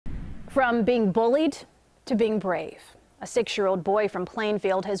From being bullied to being brave. A 6-year-old boy from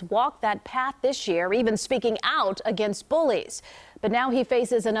Plainfield has walked that path this year, even speaking out against bullies. But now he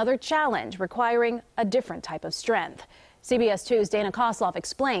faces another challenge requiring a different type of strength. CBS 2's Dana Kozlov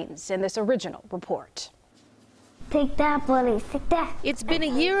explains in this original report. Take that, bullies. Take that. It's been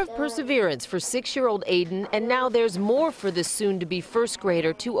a year of perseverance for 6-year-old Aiden, and now there's more for this soon-to-be first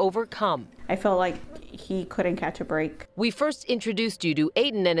grader to overcome. I felt like he couldn't catch a break. We first introduced you to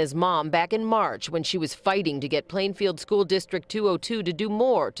Aiden and his mom back in March when she was fighting to get Plainfield School District 202 to do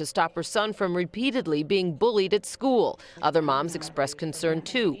more to stop her son from repeatedly being bullied at school. Other moms expressed concern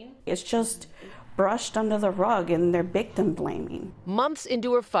too. It's just brushed under the rug and they're victim blaming. Months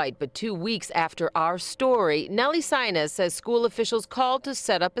into her fight, but 2 weeks after our story, Nellie Sinus says school officials called to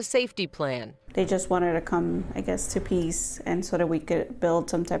set up a safety plan. They just wanted to come, I guess, to peace and so that we could build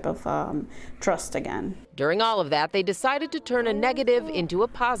some type of trust again. During all of that, they decided to turn a negative into a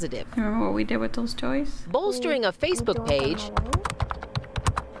positive. Remember what we did with those toys? Bolstering a Facebook page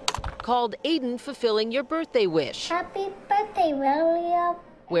called Aiden Fulfilling Your Birthday Wish. Happy birthday, William.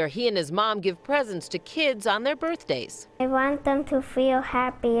 Where he and his mom give presents to kids on their birthdays. I want them to feel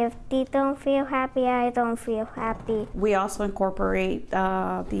happy. If they don't feel happy, I don't feel happy. We also incorporate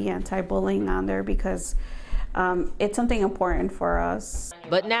the anti-bullying on there because it's something important for us.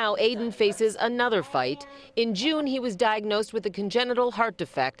 But now Aiden faces another fight. In June, he was diagnosed with a congenital heart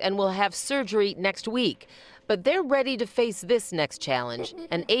defect and will have surgery next week. But they're ready to face this next challenge.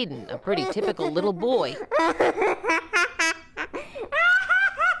 And Aiden, a pretty typical little boy,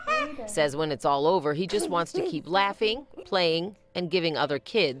 says when it's all over, he just wants to keep laughing, playing, and giving other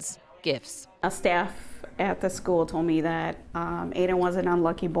kids gifts. A staff at the school told me that Aiden was an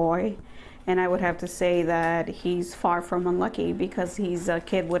unlucky boy, and I would have to say that he's far from unlucky because he's a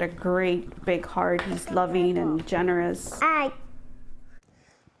kid with a great big heart. He's loving and generous.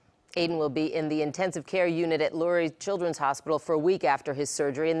 Aiden will be in the intensive care unit at Lurie Children's Hospital for a week after his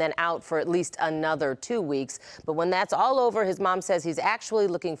surgery and then out for at least another 2 weeks. But when that's all over, his mom says he's actually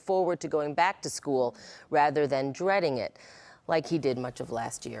looking forward to going back to school rather than dreading it, like he did much of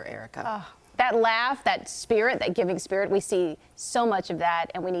last year, Erica. That laugh, that spirit, that giving spirit, we see so much of that,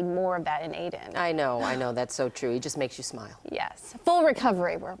 and we need more of that in Aiden. I know, that's so true. He just makes you smile. Yes, full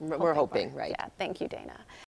recovery, we're hoping, right? Yeah, thank you, Dana.